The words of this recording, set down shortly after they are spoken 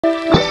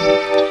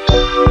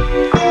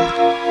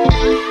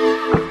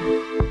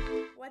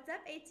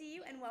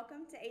ATU, and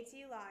welcome to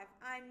ATUlive.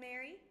 I'm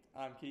Mary.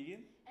 I'm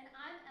Keegan. And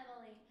I'm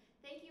Emily.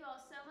 Thank you all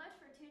so much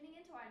for tuning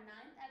into our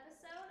 9th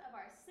episode of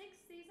our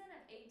 6th season of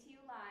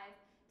ATUlive.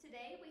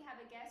 Today we have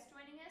a guest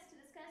joining us to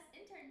discuss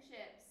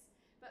internships.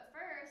 But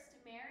first,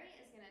 Mary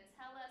is going to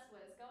tell us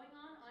what is going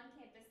on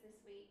campus this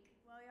week.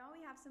 Well, y'all,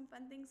 we have some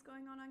fun things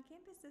going on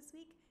campus this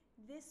week.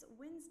 This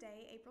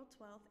Wednesday, April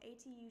 12th,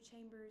 ATU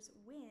Chambers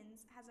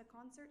Wins has a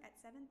concert at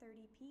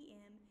 7:30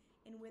 p.m.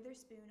 in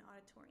Witherspoon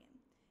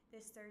Auditorium.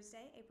 This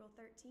Thursday, April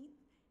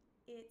 13th,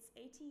 it's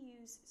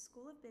ATU's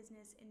School of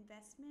Business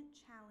Investment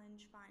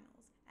Challenge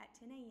Finals at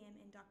 10 a.m.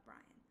 in Doc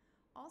Bryan.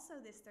 Also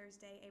this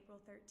Thursday,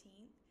 April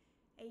 13th,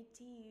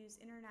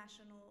 ATU's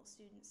International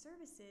Student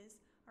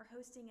Services are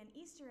hosting an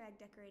Easter egg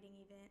decorating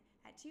event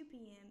at 2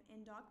 p.m.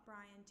 in Doc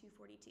Bryan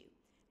 242.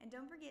 And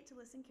don't forget to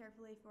listen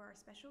carefully for our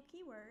special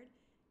keyword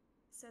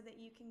so that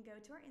you can go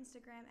to our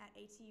Instagram at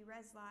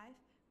ATUResLive,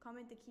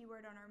 comment the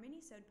keyword on our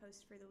mini-sode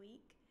post for the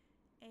week,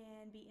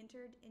 and be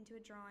entered into a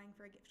drawing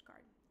for a gift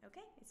card.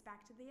 Okay, it's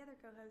back to the other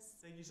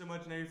co-hosts. Thank you so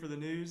much, Nate, for the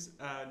news.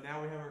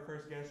 Now we have our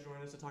first guest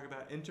join us to talk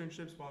about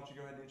internships. Why don't you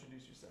go ahead and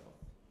introduce yourself?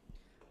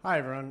 Hi,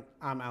 everyone.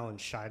 I'm Alan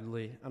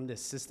Scheidley. I'm the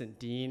Assistant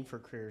Dean for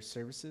Career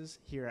Services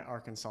here at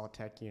Arkansas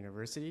Tech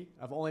University.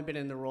 I've only been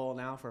in the role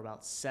now for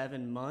about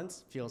 7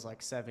 months. Feels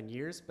like 7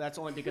 years, but that's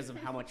only because of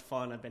how much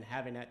fun I've been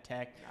having at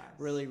Tech,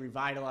 really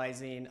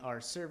revitalizing our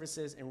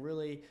services and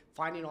really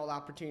finding all the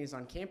opportunities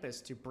on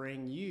campus to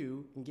bring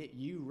you and get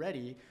you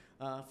ready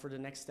for the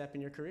next step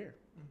in your career.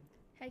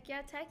 Heck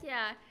yeah, Tech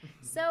yeah.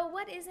 So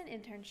what is an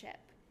internship?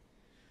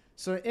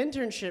 So an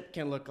internship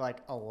can look like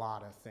a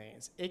lot of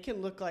things. It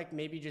can look like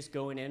maybe just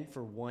going in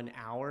for 1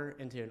 hour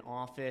into an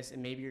office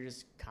and maybe you're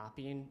just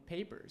copying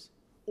papers.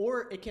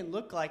 Or it can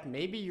look like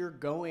maybe you're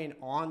going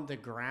on the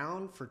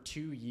ground for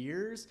 2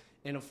 years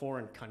in a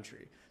foreign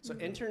country. So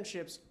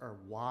internships are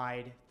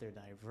wide, they're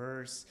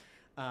diverse,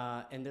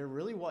 and they're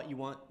really what you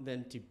want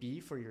them to be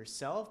for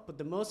yourself. But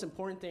the most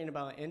important thing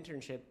about an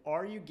internship,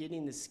 are you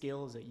getting the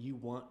skills that you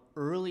want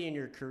early in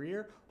your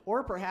career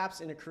or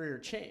perhaps in a career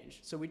change?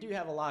 So we do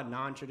have a lot of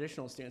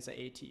non-traditional students at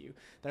ATU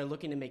that are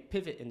looking to make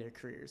pivot in their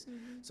careers.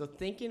 So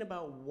thinking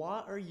about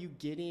what are you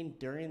getting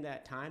during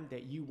that time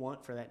that you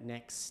want for that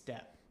next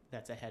step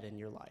that's ahead in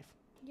your life.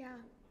 Yeah,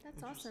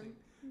 that's awesome.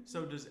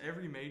 So does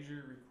every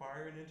major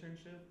require an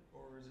internship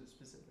or is it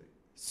specific?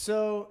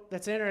 So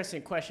that's an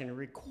interesting question.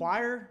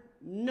 Require?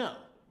 No.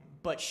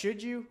 But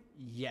should you?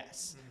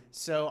 Yes.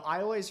 So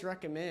I always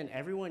recommend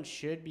everyone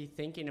should be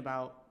thinking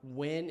about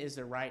when is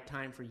the right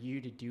time for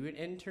you to do an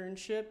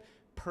internship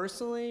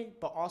personally,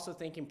 but also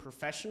thinking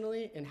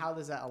professionally and how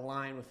does that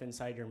align with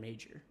inside your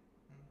major.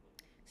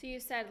 So you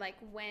said, like,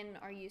 when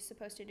are you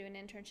supposed to do an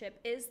internship?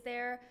 Is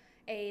there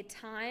a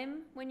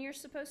time when you're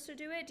supposed to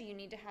do it? Do you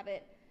need to have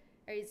it,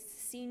 or is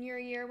senior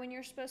year when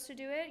you're supposed to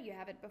do it? You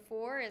have it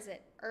before? Is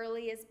it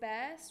early is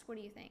best? What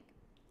do you think?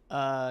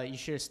 You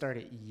should have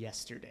started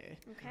yesterday.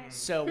 Okay.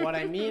 So what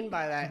I mean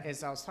by that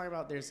is I was talking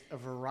about there's a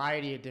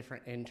variety of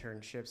different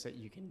internships that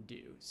you can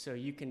do. So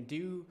you can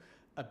do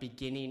a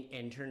beginning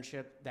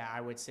internship that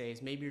I would say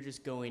is maybe you're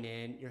just going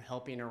in, you're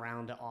helping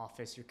around the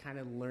office, you're kind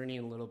of learning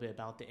a little bit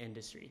about the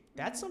industry.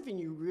 That's something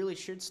you really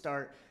should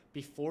start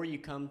before you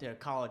come to a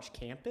college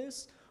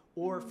campus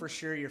or for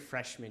sure your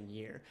freshman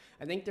year.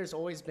 I think there's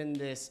always been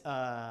this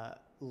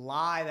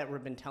lie that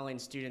we've been telling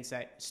students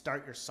that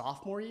start your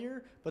sophomore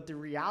year, but the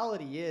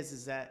reality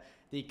is that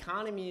the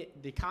economy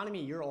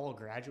you're all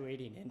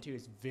graduating into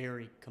is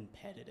very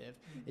competitive.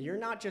 And you're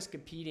not just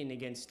competing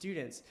against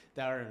students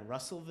that are in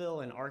Russellville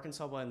and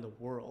Arkansas, but in the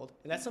world.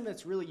 And that's something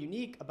that's really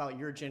unique about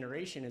your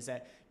generation is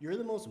that you're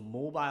the most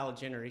mobile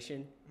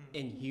generation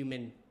in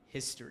human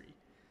history.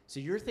 So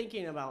you're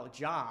thinking about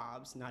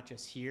jobs, not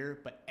just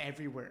here, but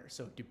everywhere.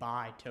 So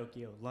Dubai,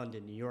 Tokyo,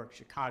 London, New York,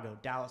 Chicago,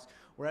 Dallas,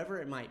 wherever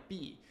it might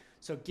be.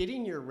 So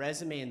getting your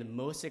resume and the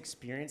most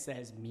experience that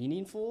is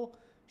meaningful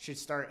should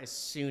start as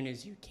soon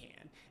as you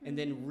can. And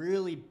then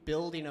really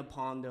building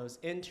upon those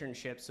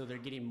internships so they're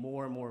getting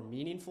more and more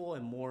meaningful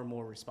and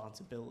more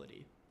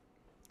responsibility.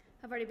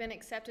 I've already been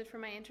accepted for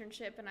my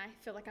internship, and I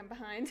feel like I'm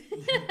behind.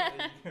 There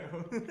you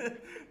go.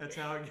 That's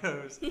how it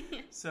goes.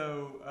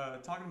 So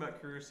talking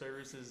about career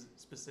services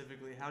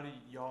specifically, how do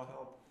y'all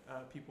help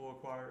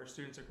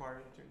students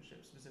acquire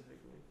internships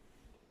specifically?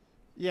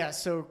 Yeah,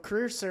 so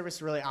career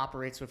service really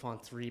operates on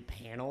 3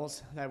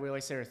 panels that we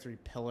always say are 3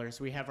 pillars.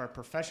 We have our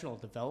professional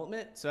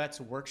development, so that's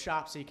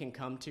workshops that you can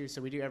come to.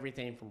 So we do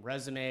everything from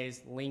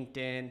resumes,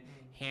 LinkedIn,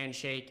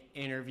 handshake,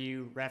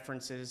 interview,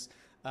 references.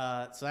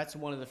 So that's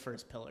one of the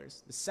first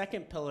pillars. The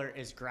second pillar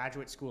is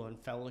graduate school and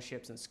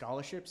fellowships and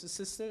scholarships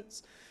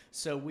assistance.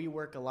 So we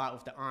work a lot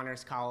with the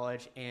Honors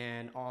College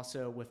and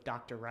also with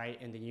Dr. Wright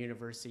and the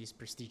university's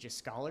prestigious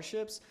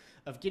scholarships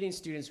of getting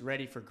students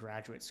ready for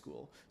graduate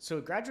school.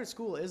 So graduate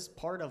school is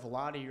part of a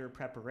lot of your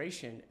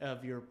preparation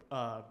of your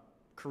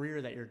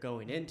career that you're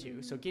going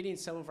into. So getting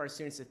some of our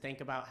students to think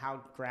about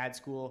how grad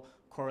school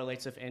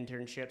correlates with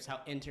internships,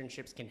 how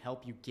internships can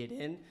help you get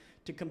in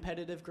to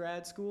competitive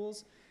grad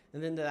schools.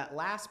 And then that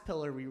last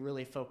pillar we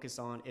really focus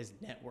on is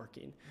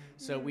networking.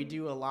 So we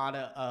do a lot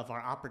of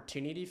our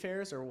opportunity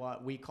fairs, or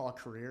what we call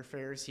career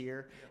fairs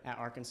here at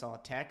Arkansas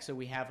Tech. So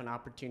we have an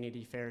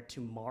opportunity fair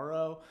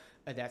tomorrow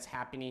that's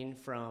happening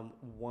from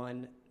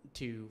 1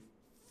 to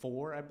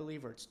 4, I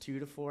believe, or it's 2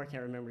 to 4. I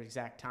can't remember the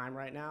exact time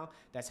right now.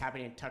 That's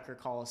happening at Tucker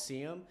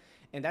Coliseum.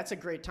 And that's a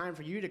great time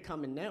for you to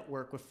come and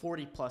network with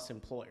 40 plus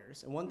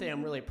employers. And one thing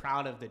I'm really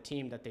proud of the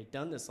team that they've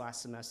done this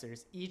last semester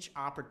is each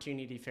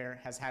opportunity fair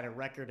has had a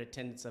record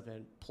attendance of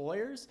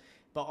employers,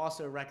 but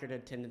also a record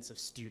attendance of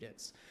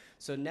students.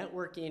 So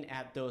networking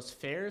at those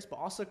fairs, but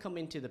also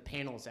coming to the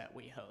panels that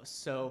we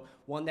host. So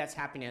one that's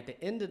happening at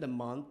the end of the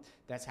month,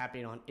 that's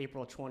happening on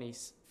April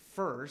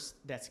 21st,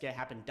 that's going to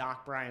happen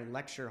Doc Bryan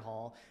Lecture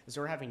Hall, is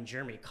we're having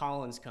Jeremy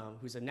Collins come,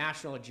 who's a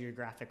National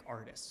Geographic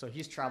artist. So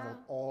he's traveled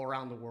all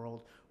around the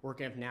world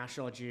working with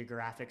National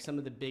Geographic, some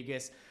of the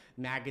biggest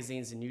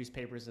magazines and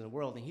newspapers in the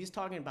world, and he's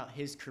talking about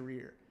his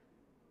career.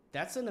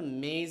 That's an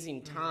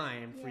amazing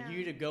time for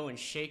you to go and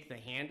shake the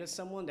hand of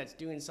someone that's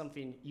doing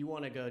something you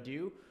want to go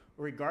do.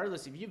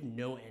 Regardless, if you have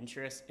no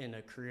interest in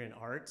a career in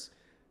arts,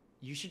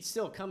 you should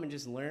still come and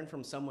just learn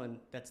from someone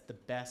that's the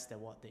best at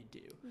what they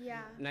do.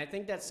 Yeah. And I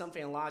think that's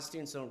something a lot of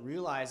students don't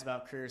realize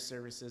about career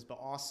services, but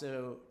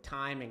also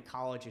time in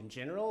college in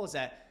general, is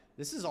that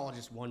this is all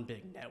just one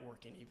big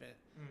networking event.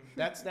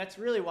 That's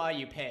really why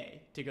you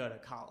pay to go to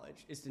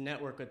college, is to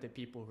network with the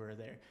people who are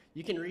there.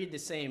 You can read the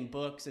same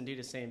books and do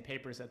the same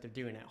papers that they're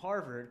doing at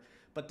Harvard,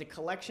 but the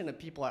collection of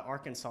people at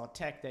Arkansas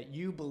Tech that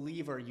you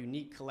believe are a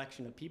unique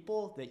collection of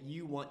people that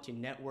you want to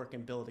network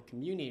and build a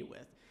community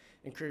with.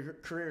 And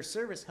career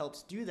service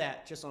helps do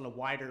that just on a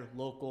wider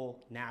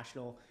local,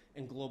 national,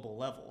 and global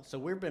level. So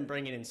we've been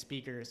bringing in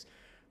speakers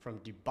from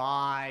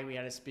Dubai. We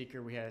had a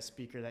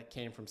speaker that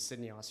came from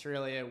Sydney,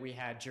 Australia. We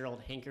had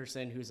Gerald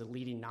Hankerson, who's a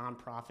leading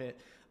nonprofit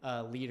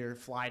leader,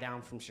 fly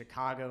down from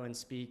Chicago and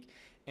speak.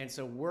 And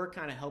so we're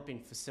kind of helping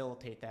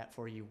facilitate that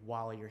for you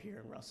while you're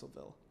here in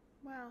Russellville.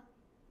 Wow,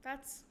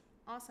 that's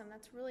awesome.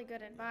 That's really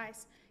good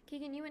advice.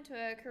 Keegan, you went to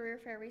a career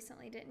fair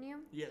recently, didn't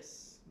you?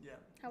 Yes, yeah.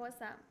 How was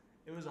that?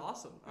 It was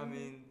awesome. I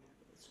mean,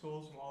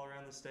 schools from all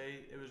around the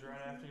state. It was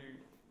right after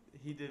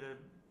he did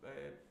a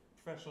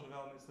professional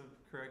development is the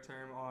correct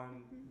term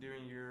on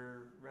doing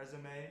your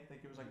resume. I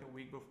think it was like the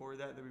week before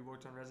that we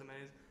worked on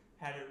resumes,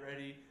 had it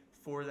ready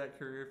for that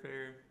career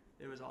fair.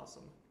 It was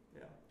awesome.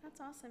 Yeah. That's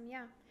awesome.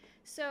 Yeah.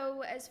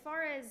 So as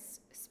far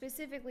as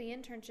specifically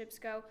internships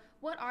go,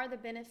 what are the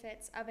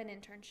benefits of an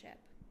internship?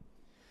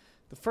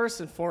 The first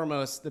and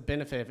foremost, the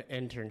benefit of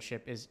an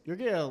internship is you're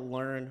going to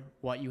learn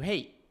what you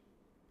hate.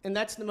 And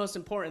that's the most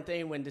important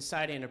thing when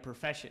deciding a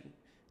profession.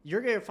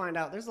 You're going to find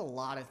out there's a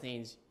lot of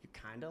things you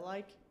kind of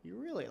like, you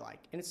really like.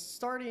 And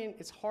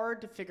it's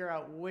hard to figure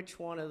out which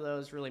one of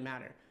those really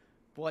matter.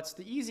 But what's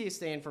the easiest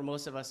thing for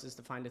most of us is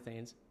to find the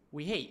things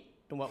we hate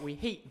and what we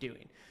hate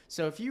doing.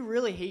 So if you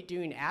really hate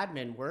doing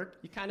admin work,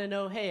 you kind of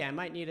know, hey, I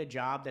might need a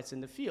job that's in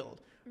the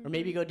field. Or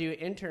maybe go do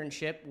an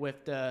internship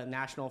with the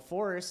National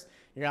Forest.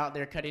 You're out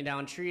there cutting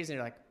down trees and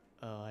you're like,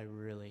 oh, I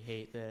really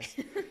hate this.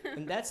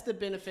 And that's the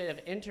benefit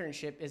of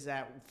internship, is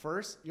that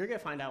first, you're going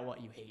to find out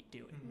what you hate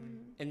doing.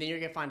 And then you're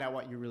going to find out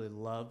what you really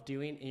love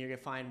doing. And you're going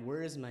to find,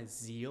 where is my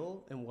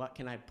zeal and what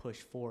can I push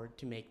forward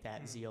to make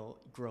that zeal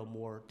grow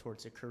more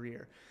towards a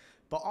career.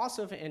 But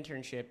also for an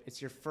internship,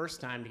 it's your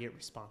first time to get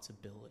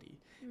responsibility.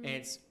 And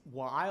it's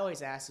what I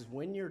always ask is,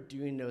 when you're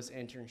doing those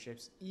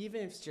internships,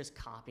 even if it's just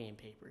copying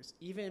papers,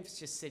 even if it's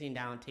just sitting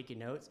down and taking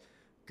notes,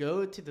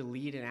 go to the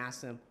lead and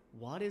ask them,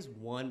 what is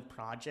one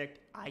project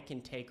I can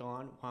take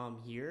on while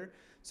I'm here?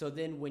 So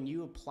then when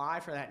you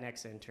apply for that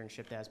next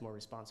internship that has more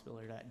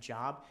responsibility, that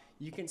job,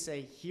 you can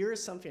say,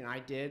 here's something I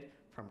did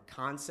from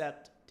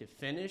concept to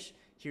finish.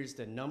 Here's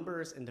the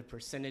numbers and the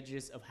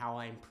percentages of how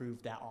I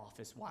improved that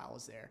office while I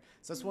was there.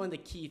 So that's one of the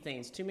key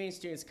things. Too many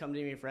students come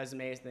to me with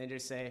resumes and they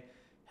just say,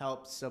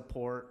 help,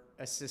 support,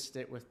 assist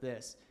it with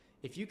this.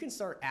 If you can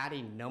start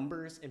adding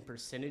numbers and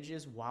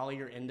percentages while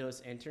you're in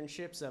those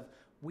internships of,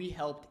 we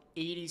helped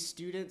 80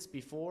 students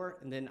before,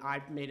 and then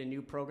I made a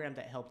new program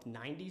that helped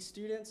 90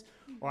 students,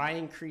 or I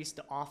increased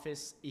the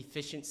office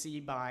efficiency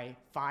by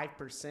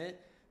 5%.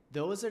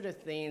 Those are the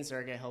things that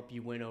are going to help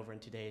you win over in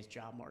today's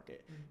job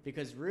market,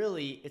 because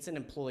really it's an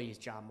employee's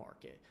job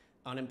market.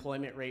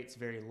 Unemployment rate's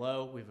very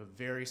low. We have a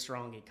very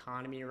strong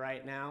economy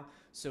right now.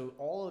 So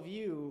all of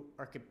you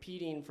are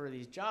competing for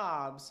these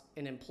jobs,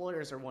 and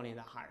employers are wanting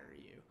to hire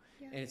you.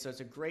 Yeah. And so it's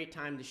a great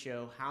time to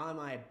show, how am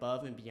I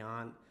above and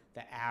beyond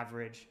the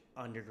average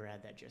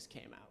undergrad that just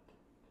came out.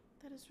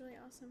 That is really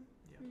awesome.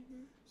 Yeah.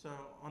 So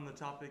on the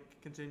topic,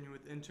 continue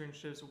with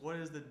internships, what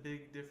is the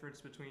big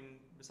difference between,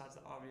 besides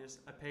the obvious,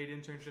 a paid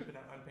internship and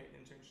an unpaid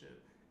internship?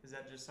 Is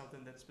that just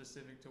something that's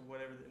specific to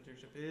whatever the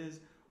internship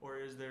is, or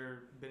is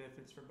there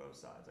benefits for both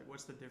sides? Like,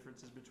 what's the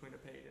differences between a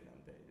paid and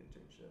unpaid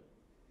internship?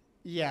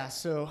 Yeah,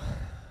 so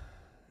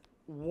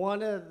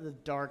one of the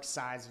dark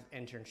sides of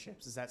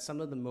internships is that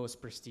some of the most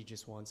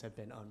prestigious ones have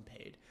been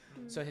unpaid.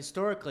 So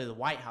historically, the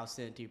White House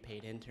didn't do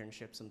paid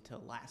internships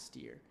until last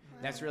year. Wow.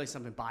 That's really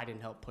something Biden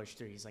helped push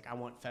through. He's like, I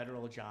want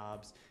federal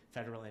jobs,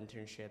 federal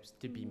internships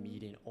to be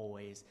meeting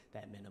always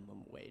that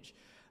minimum wage.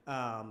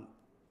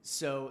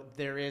 So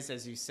there is,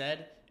 as you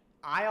said,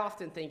 I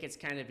often think it's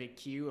kind of a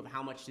cue of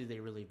how much do they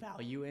really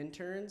value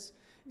interns.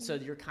 So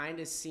you're kind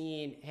of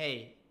seeing,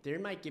 hey, they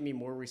might give me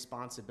more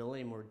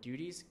responsibility and more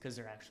duties because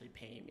they're actually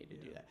paying me to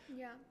do that.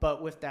 Yeah.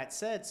 But with that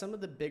said, some of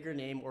the bigger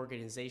name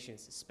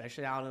organizations,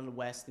 especially out on the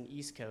West and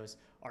East Coast,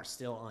 are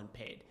still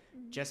unpaid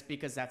just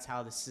because that's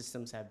how the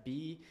systems have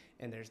be,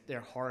 and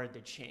they're hard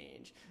to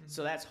change.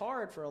 So that's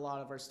hard for a lot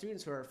of our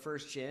students who are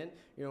first gen,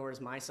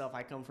 whereas myself,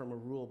 I come from a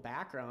rural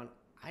background.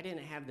 I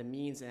didn't have the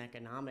means and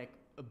economic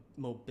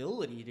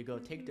mobility to go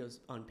take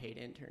those unpaid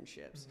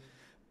internships.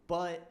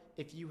 But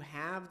if you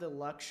have the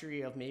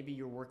luxury of maybe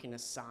you're working a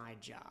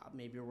side job,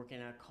 maybe you're working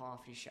at a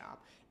coffee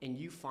shop, and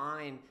you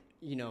find,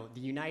 the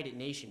United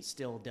Nations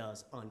still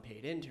does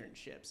unpaid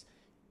internships,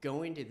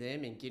 going to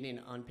them and getting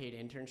an unpaid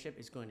internship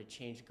is going to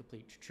change the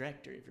complete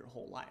trajectory of your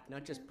whole life,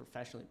 not just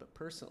professionally, but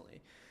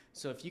personally.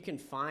 So if you can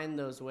find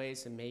those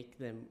ways to make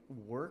them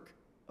work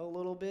a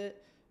little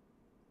bit,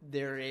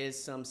 there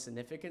is some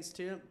significance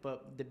to it,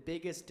 but the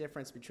biggest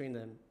difference between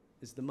them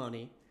is the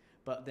money.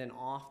 But then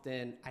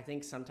often, I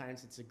think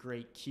sometimes it's a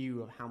great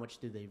cue of how much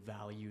do they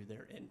value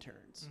their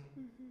interns.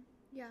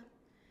 Yeah.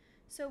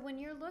 So when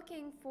you're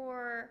looking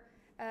for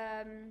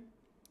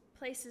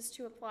places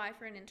to apply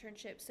for an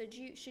internship, so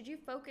should you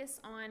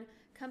focus on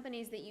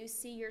companies that you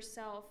see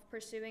yourself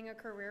pursuing a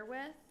career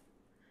with?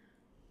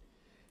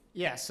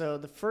 Yeah, so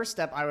the first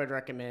step I would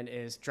recommend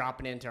is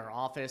dropping into our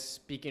office,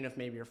 speaking of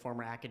maybe your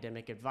former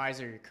academic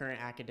advisor, your current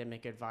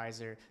academic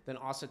advisor, then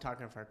also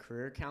talking with our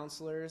career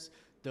counselors.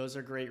 Those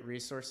are great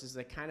resources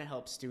that kind of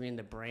help stewing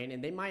the brain,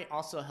 and they might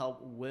also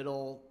help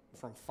whittle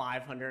from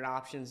 500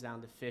 options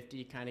down to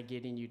 50, kind of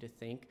getting you to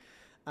think.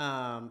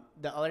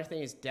 The other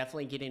thing is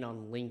definitely getting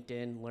on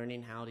LinkedIn,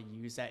 learning how to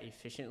use that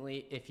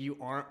efficiently. If you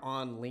aren't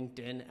on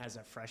LinkedIn as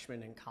a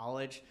freshman in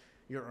college,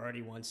 you're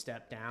already one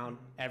step down.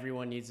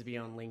 Everyone needs to be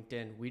on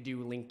LinkedIn. We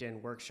do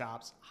LinkedIn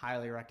workshops.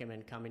 Highly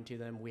recommend coming to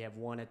them. We have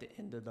one at the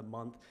end of the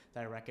month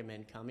that I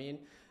recommend coming.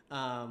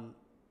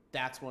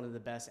 That's one of the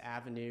best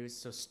avenues.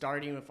 So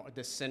starting with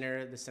the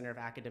Center of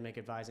Academic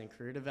Advising and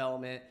Career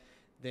Development,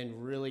 then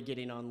really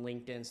getting on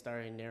LinkedIn,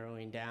 starting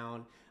narrowing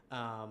down,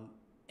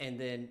 and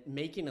then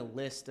making a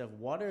list of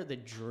what are the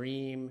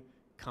dream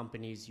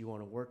companies you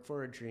want to work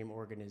for, or dream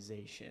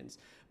organizations.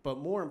 But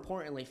more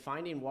importantly,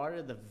 finding what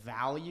are the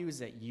values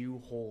that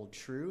you hold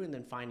true, and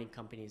then finding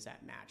companies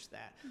that match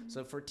that.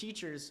 So for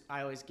teachers,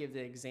 I always give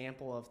the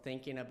example of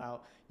thinking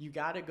about, you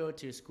got to go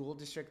to a school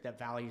district that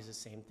values the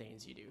same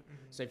things you do.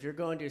 So if you're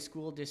going to a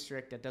school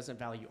district that doesn't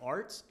value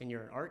arts and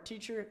you're an art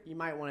teacher, you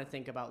might want to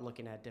think about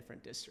looking at a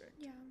different district.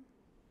 Yeah.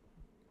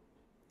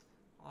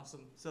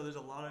 Awesome. So there's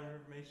a lot of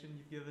information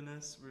you've given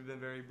us. We've been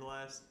very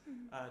blessed.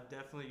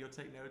 Definitely go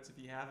take notes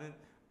if you haven't.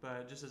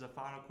 But just as a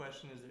final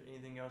question, is there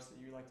anything else that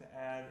you'd like to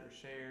add or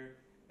share?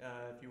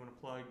 If you want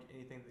to plug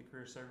anything that the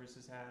Career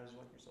Services has,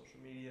 like your social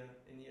media,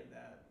 any of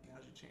that,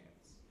 now's your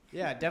chance.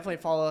 Yeah, definitely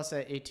follow us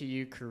at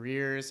ATU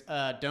Careers.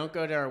 Don't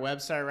go to our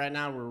website right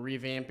now. We're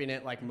revamping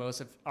it like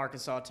most of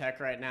Arkansas Tech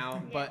right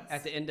now. But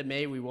at the end of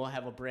May, we will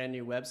have a brand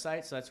new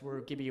website. So that's where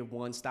we'll give you a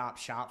one-stop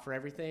shop for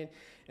everything.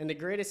 And the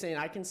greatest thing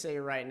I can say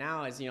right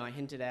now is, I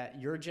hinted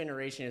at, your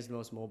generation is the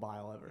most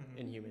mobile ever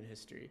in human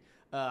history.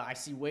 I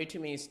see way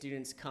too many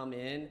students come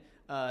in.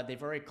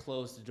 They've already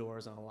closed the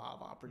doors on a lot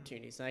of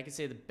opportunities. And I can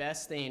say the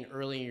best thing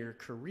early in your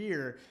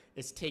career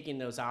is taking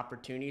those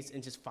opportunities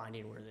and just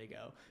finding where they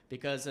go.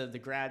 Because of the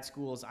grad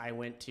schools I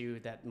went to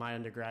that my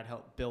undergrad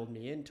helped build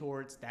me in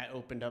towards, that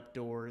opened up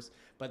doors.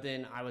 But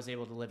then I was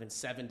able to live in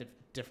 7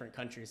 different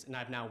countries, and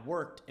I've now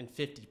worked in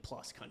 50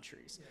 plus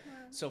countries. Wow.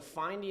 So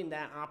finding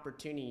that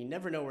opportunity, you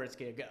never know where it's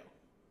going to go.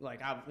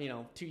 Like,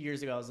 2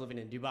 years ago, I was living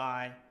in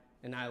Dubai,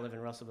 and now I live in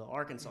Russellville,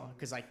 Arkansas,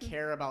 because I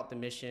care about the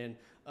mission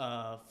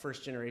of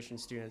first-generation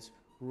students,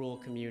 rural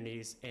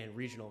communities, and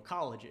regional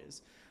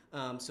colleges.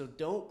 So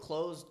don't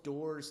close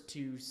doors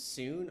too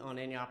soon on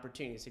any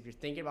opportunities. If you're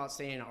thinking about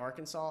staying in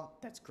Arkansas,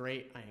 that's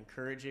great. I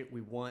encourage it.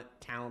 We want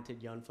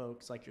talented young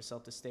folks like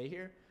yourself to stay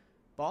here.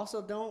 But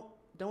also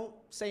don't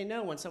say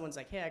no when someone's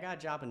like, hey, I got a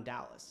job in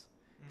Dallas.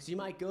 Because you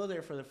might go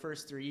there for the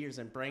first 3 years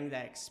and bring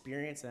that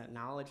experience, that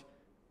knowledge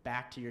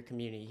back to your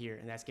community here,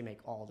 and that's going to make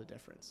all the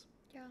difference.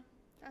 Yeah,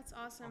 that's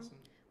awesome.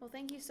 Well,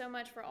 thank you so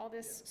much for all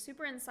this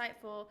super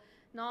insightful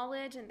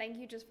knowledge, and thank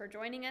you just for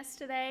joining us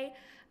today.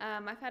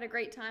 I've had a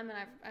great time, and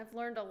I've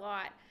learned a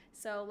lot.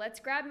 So let's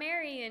grab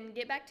Mary and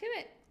get back to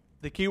it.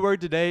 The key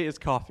word today is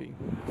coffee.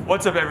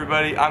 What's up,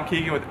 everybody? I'm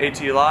Keegan with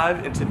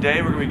ATULive, and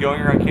today we're going to be going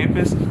around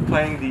campus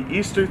playing the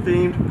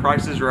Easter-themed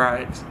Price is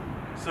Right.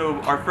 So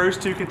our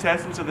first 2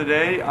 contestants of the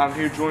day, I'm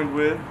here joined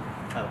with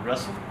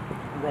Russell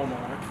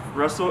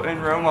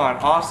and Roman.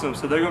 Awesome.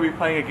 So they're going to be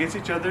playing against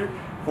each other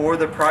for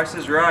the Price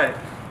is Right.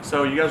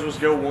 So you guys will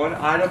just go one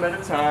item at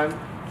a time.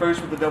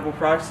 First with the double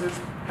prices.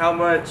 How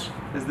much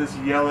is this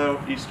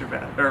yellow Easter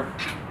basket? Or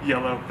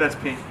yellow, that's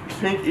pink.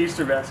 Pink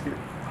Easter basket.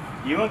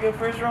 You want to go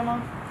first,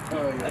 Roman?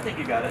 Oh, yeah. I think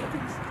you got it.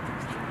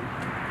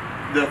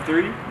 The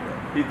 3?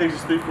 He thinks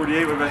it's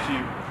 348. What about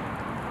you?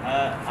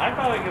 I'd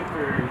probably go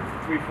for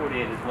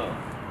 348 as well.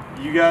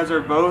 You guys are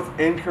both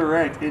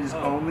incorrect. It is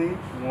Oh. only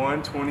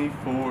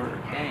 124.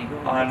 Dang.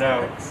 I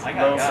know. I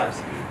got Both got.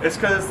 sides. It's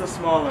because it's the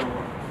smaller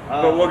one.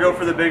 But we'll go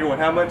for the bigger one.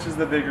 How much is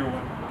the bigger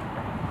one?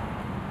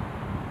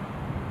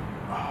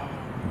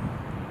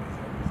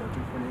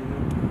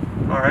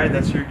 All right,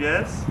 that's your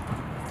guess.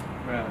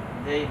 Bro,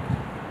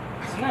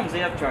 sometimes they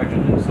upcharge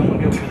them. Someone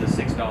go for the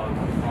 $6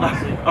 one.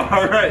 Honestly.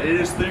 All right, it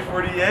is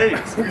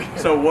 348.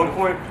 So 1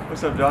 point.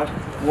 What's up, Josh?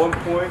 1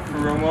 point for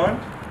Roman.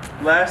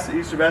 Last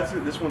Easter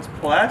basket. This one's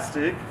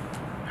plastic.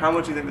 How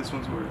much do you think this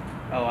one's worth?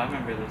 Oh, I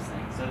remember those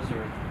things. Those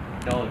are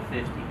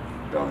 $1.50.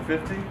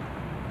 $1.50.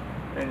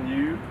 And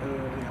you?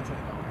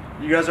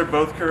 You guys are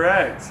both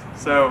correct.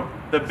 So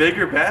the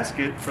bigger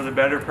basket for the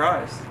better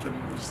price,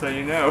 just so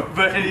you know.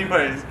 But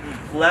anyways,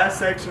 last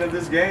section of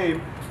this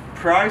game,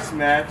 price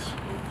match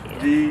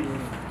the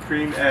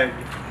cream egg,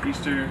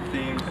 Easter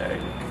themed egg.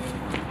 You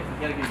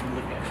gotta get a good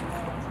look at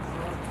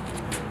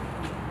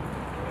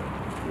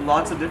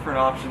Lots of different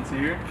options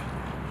here. it.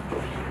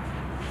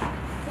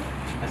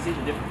 I see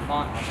the different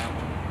font on that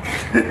one.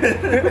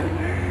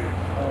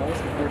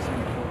 What's the first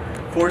one?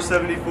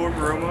 474 for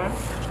Roman.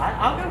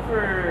 I'll go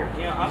for,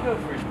 I'll go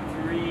for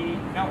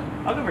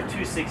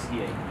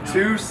 268.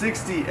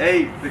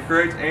 268. The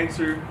correct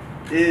answer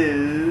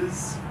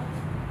is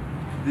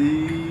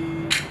the.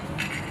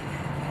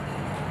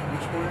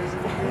 Which one is it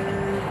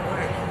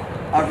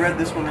again? I've read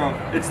this one wrong.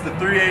 It's the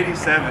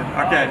 387.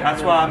 Okay,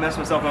 that's why I messed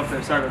myself up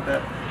there. Sorry about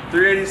that.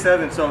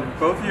 387. So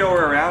both of y'all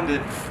were around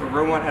it, but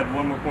Roman had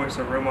 1 more point,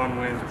 so Roman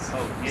wins.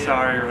 Oh, yeah.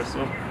 Sorry,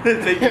 Russell.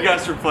 Thank you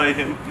guys for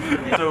playing.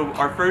 So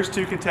our first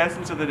 2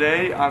 contestants of the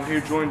day, I'm here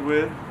joined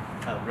with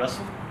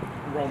Russell?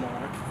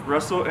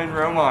 Russell and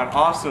Roman.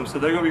 Awesome. So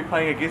they're going to be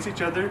playing against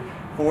each other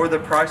for the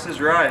Price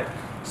is Right.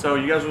 So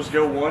you guys will just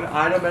go one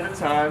item at a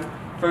time.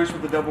 First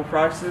with the double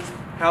prices.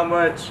 How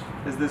much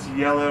is this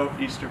yellow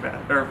Easter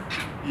basket? Or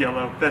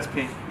yellow, that's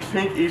pink.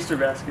 Pink Easter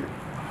basket.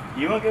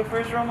 You want to go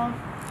first, Roman?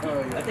 Oh,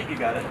 yeah. I think you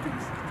got it.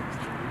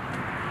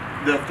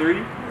 The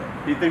 3?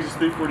 He thinks it's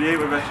 348.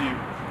 What about you?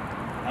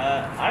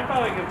 I'd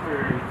probably go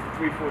for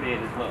 348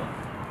 as well.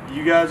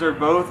 You guys are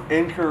both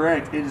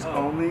incorrect. It is Oh.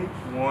 only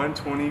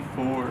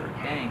 124.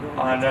 Dang.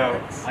 I know.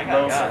 I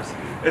got Both got. sides.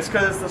 It's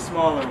because it's the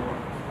smaller one.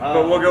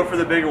 But we'll go for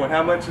the bigger one.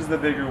 How much is the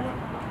bigger one?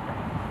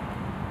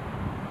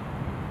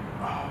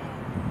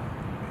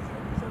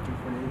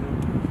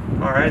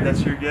 All right,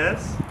 that's your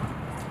guess.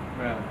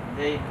 Bro,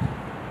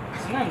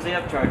 sometimes they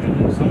upcharge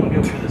them. Someone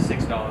go for the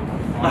 $6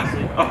 one.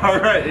 Honestly. All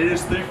right, it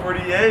is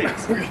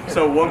 348.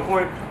 So 1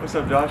 point. What's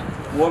up, Josh?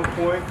 1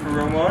 point for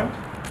Roman.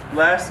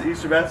 Last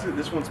Easter basket.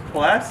 This one's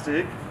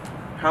plastic.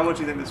 How much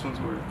do you think this one's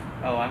worth?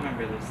 Oh, I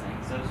remember those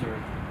things. Those are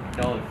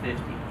 $1.50.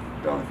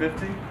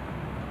 $1.50.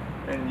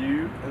 And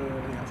you?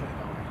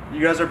 You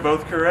guys are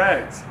both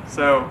correct.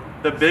 So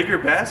the bigger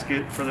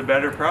basket for the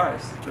better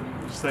price,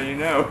 just so you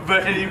know.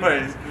 But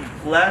anyways,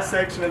 last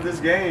section of this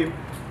game,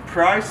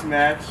 price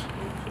match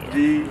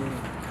the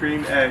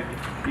cream egg,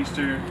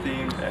 Easter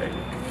themed egg.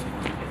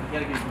 You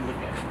gotta get a good look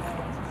at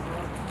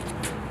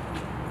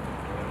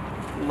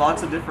it.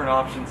 Lots of different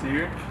options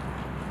here.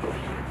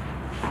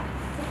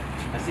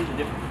 I see the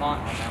different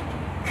font on that one.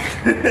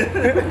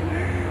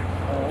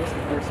 What's the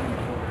first one?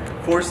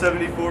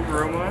 474 for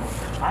Roman.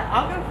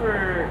 I'll go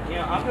for,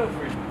 I'll go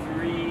for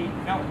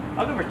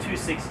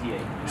 268.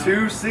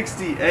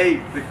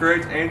 268. The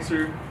correct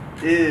answer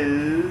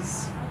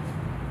is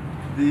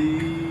the.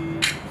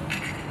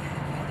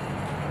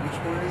 Which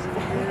one is it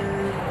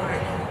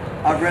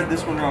again? I've read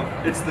this one wrong.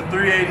 It's the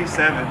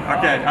 387.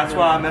 Okay, that's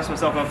why I messed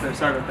myself up there.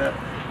 Sorry about that.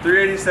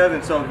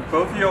 387. So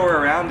both of y'all were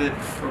around it,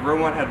 but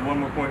Roman had 1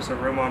 more point, so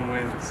Roman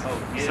wins. Oh,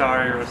 yeah.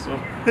 Sorry, Russell.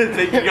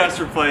 Thank you guys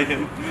for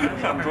playing.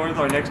 I'm joined with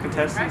our next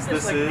contestants.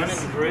 This is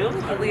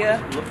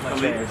Aaliyah.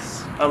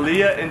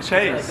 Aaliyah and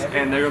Chase,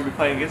 and they're going to be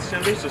playing against each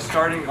other. So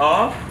starting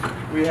off,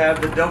 we have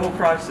the double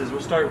prices.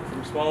 We'll start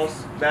from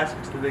smallest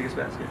basket to the biggest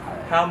basket.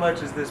 How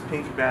much is this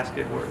pink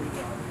basket worth?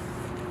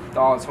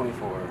 $1.24.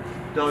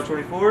 $1.24?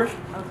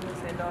 I was gonna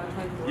say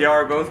 $1.24. You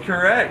are both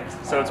correct.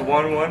 So it's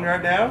 1-1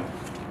 right now.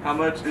 How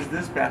much is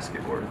this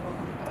basket worth?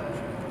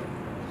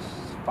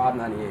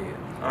 $5.98.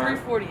 All right.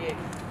 $3.48.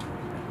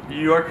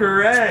 You are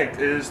correct.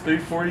 It is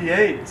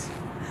 $3.48.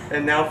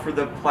 And now for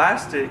the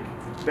plastic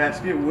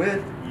basket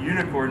with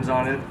unicorns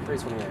on it.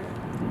 $3.28.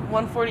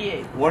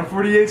 $1.48.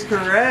 $1.48 is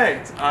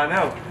correct. I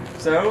know.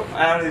 So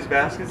out of these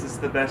baskets, it's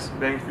the best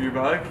bang for your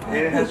buck, and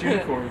it has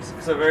unicorns.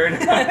 So very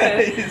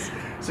nice.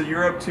 So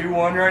you're up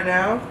 2-1 right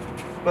now,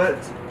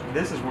 but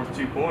this is worth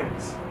 2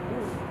 points.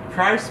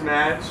 Price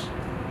match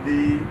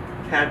the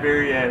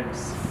Cadbury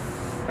eggs,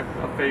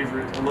 a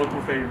favorite, a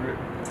local favorite.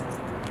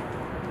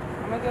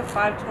 I'm gonna go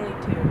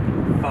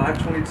 $5.22.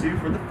 $5.22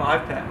 for the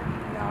 5-pack.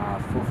 Nah,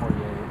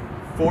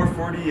 $4.48.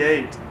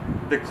 $4.48.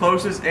 The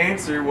closest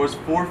answer was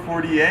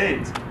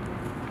 $4.48.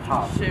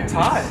 Shoot.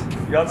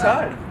 Tied. Y'all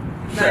tied.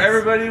 So Nice.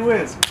 everybody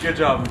wins. Good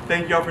job.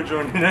 Thank y'all for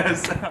joining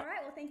us. All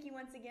right, well, thank you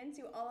once again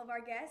to all of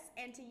our guests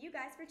and to you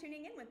guys for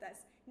tuning in with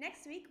us.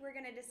 Next week, we're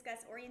going to discuss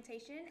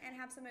orientation and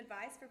have some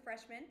advice for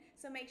freshmen,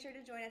 so make sure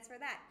to join us for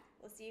that.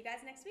 We'll see you guys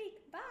next week.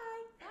 Bye!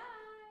 Bye.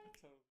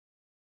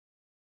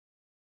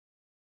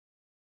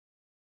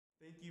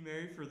 Thank you,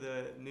 Mary, for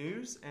the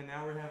news. And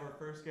now we have our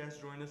first guest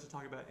join us to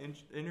talk about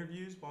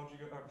interviews. Why don't you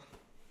go?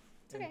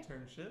 It's okay.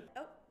 Internship.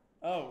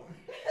 Oh.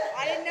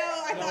 I didn't know.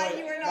 I No, thought wait,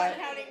 you were my- not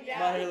counting down.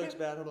 My hair looks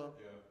bad. Hold on.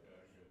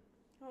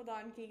 Hold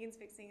on, Keegan's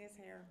fixing his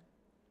hair.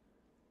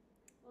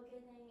 Well,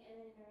 good thing it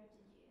interrupted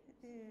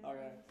you.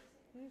 Okay.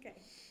 Okay.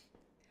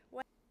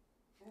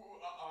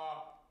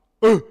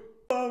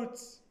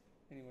 Boats.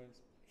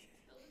 Anyways,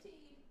 Spill the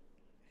tea.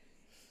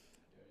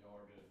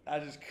 I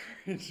just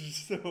cringed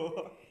so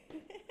hard.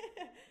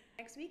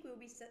 Next week, we'll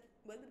be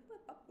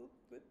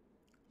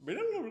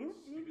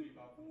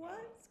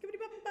what? Skibbity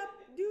bop bop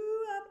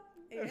doo up.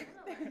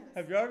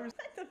 Have you ever? What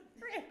the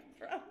frick,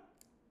 bro?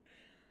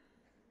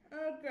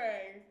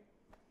 Okay.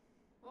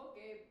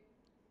 Okay.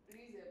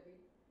 Please help me.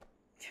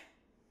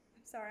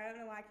 I'm sorry, I don't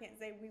know why I can't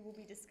say we will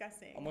be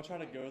discussing. I'm gonna try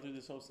to go through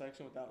this whole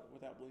section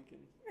without blinking.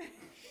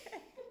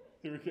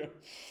 Here we go. Try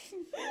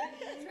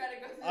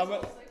to go through I'm this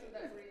a- whole section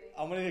without breathing.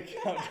 I'm gonna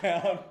count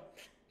down.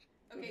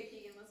 Okay,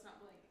 Keegan, let's not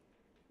blink.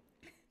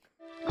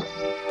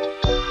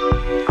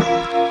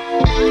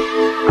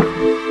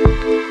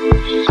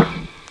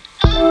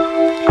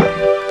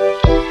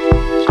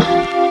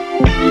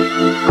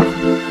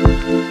 Thank you.